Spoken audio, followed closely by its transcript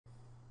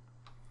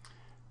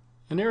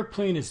An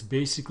airplane is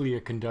basically a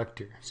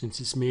conductor since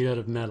it's made out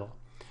of metal.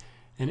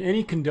 And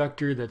any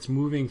conductor that's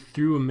moving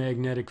through a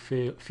magnetic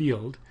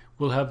field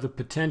will have the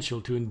potential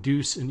to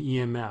induce an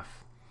EMF.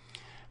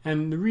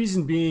 And the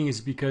reason being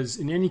is because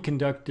in any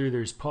conductor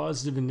there's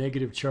positive and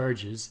negative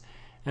charges,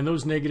 and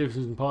those negative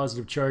and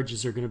positive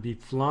charges are going to be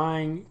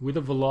flying with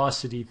a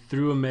velocity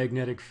through a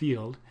magnetic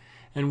field.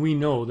 And we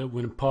know that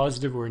when a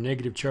positive or a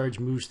negative charge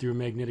moves through a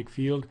magnetic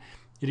field,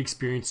 it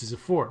experiences a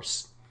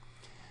force.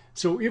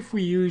 So if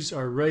we use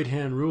our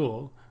right-hand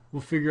rule,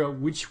 we'll figure out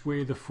which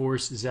way the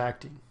force is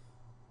acting.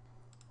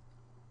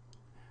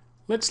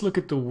 Let's look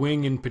at the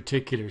wing in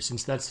particular,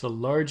 since that's the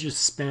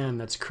largest span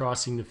that's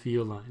crossing the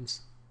field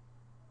lines.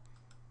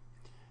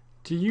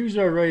 To use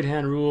our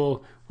right-hand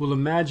rule, we'll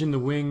imagine the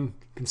wing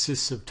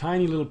consists of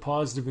tiny little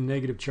positive and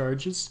negative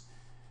charges.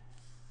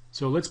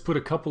 So let's put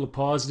a couple of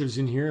positives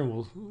in here and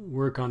we'll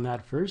work on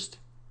that first.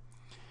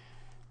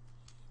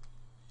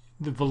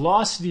 The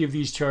velocity of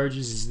these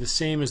charges is the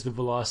same as the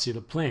velocity of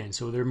the plane,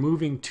 so they're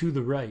moving to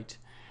the right.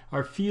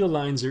 Our field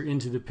lines are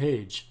into the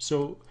page.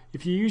 So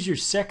if you use your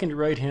second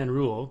right-hand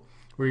rule,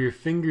 where your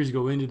fingers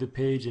go into the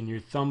page and your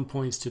thumb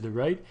points to the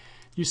right,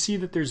 you see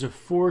that there's a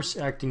force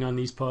acting on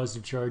these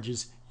positive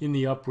charges in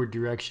the upward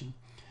direction.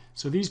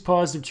 So these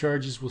positive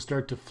charges will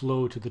start to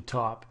flow to the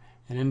top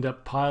and end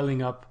up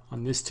piling up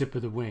on this tip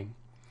of the wing.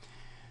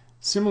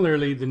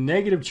 Similarly, the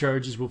negative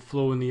charges will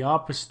flow in the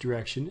opposite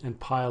direction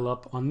and pile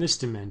up on this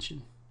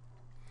dimension.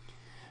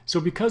 So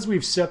because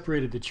we've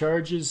separated the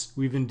charges,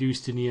 we've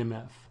induced an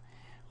EMF.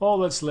 All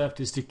that's left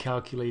is to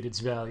calculate its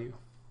value.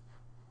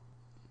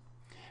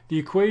 The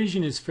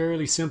equation is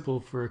fairly simple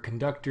for a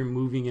conductor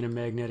moving in a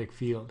magnetic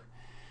field.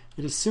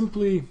 It is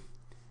simply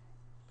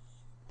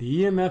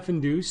the EMF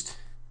induced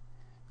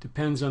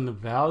depends on the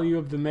value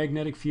of the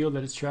magnetic field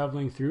that it's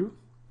traveling through,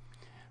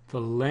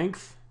 the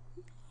length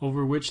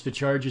over which the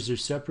charges are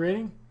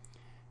separating,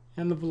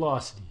 and the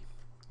velocity.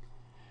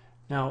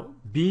 Now,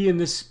 B in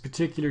this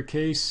particular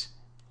case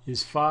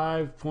is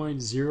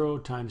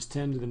 5.0 times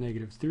 10 to the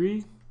negative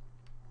 3.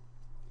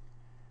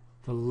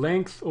 The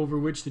length over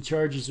which the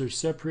charges are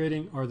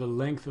separating are the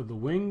length of the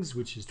wings,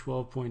 which is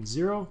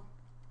 12.0.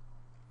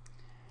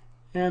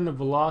 And the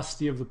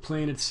velocity of the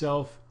plane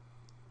itself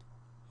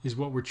is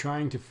what we're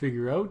trying to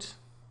figure out.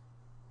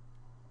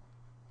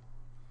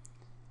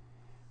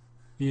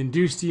 The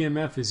induced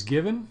EMF is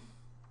given.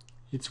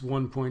 It's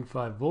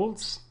 1.5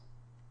 volts.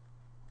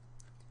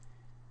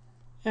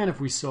 And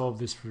if we solve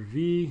this for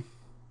V,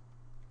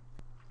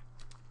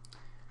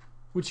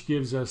 which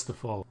gives us the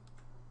following.